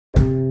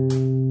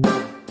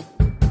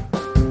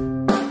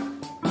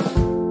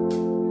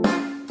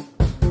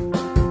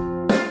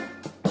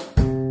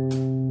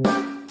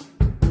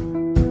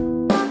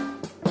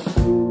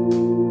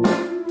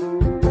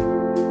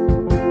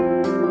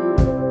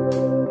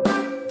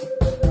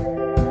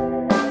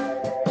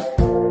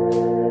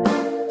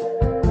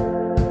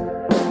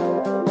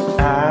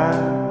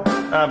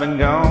been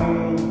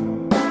gone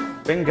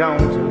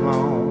too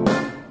long,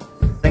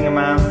 singing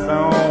my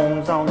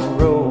songs on the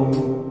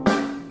road.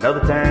 Another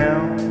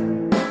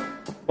town,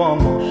 one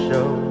more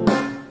show,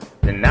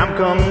 then I'm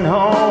coming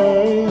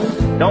home.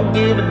 Don't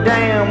give a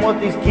damn what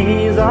these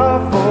keys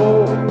are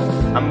for.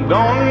 I'm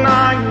gonna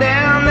knock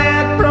down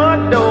that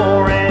front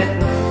door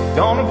and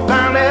gonna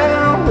find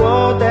out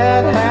what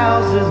that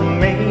house is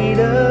made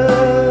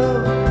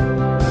of.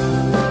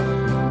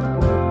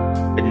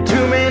 Been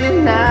too many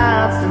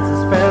nights since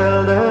I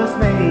spelled a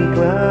snake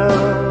love.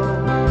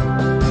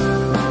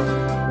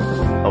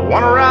 I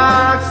wanna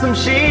rock some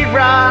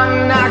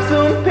sheetrock, knock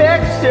some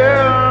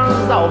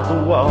pictures off the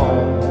wall.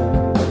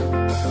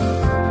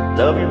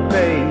 Love you,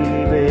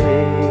 baby,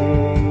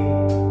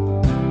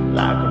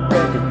 like a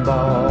wrecking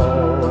ball.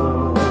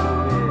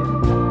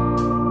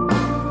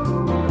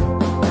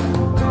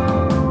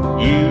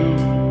 You,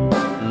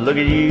 look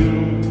at you,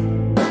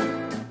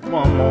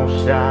 one more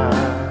shot,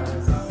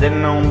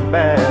 sitting on the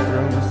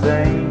bathroom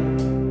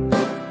sink.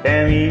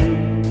 Damn, you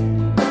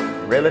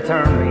really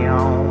turned me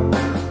on.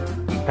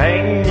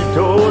 Painting your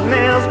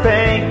toenails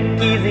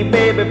pink, easy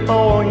baby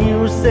for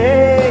you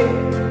say.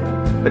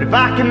 But if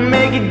I can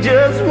make it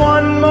just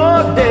one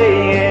more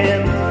day,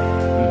 and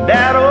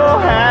that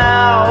old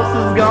house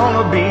is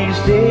gonna be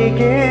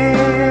shaking.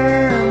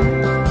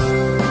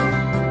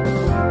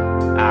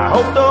 I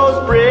hope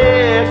those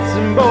bricks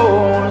and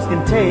bones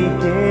can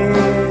take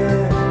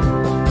it,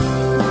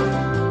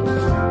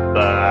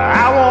 but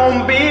I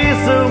won't be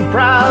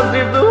surprised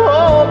if the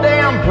whole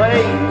damn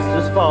place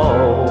just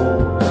falls.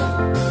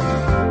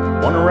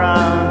 Wanna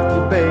rock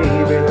you,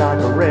 baby, like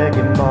a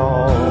wrecking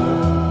ball.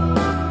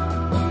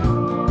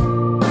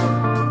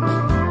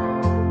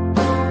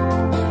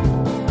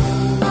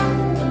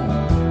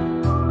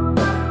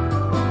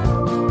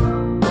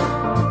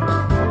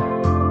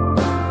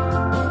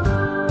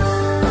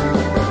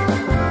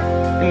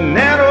 And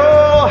that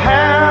old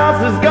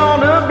house is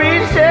gonna be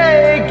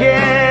shaking,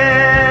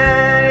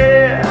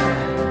 yeah.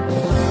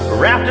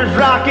 Rafters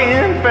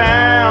rocking,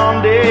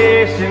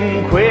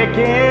 foundation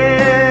quaking.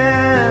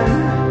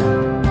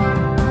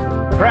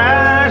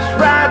 Crash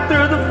right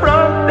through the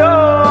front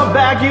door,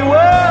 back you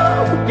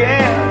up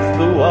against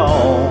the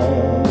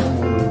wall.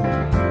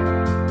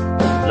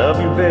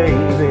 Love you,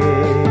 baby,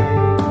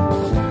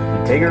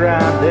 take her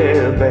out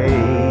there,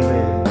 baby.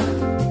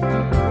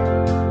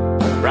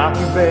 Rock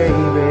you,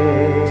 baby.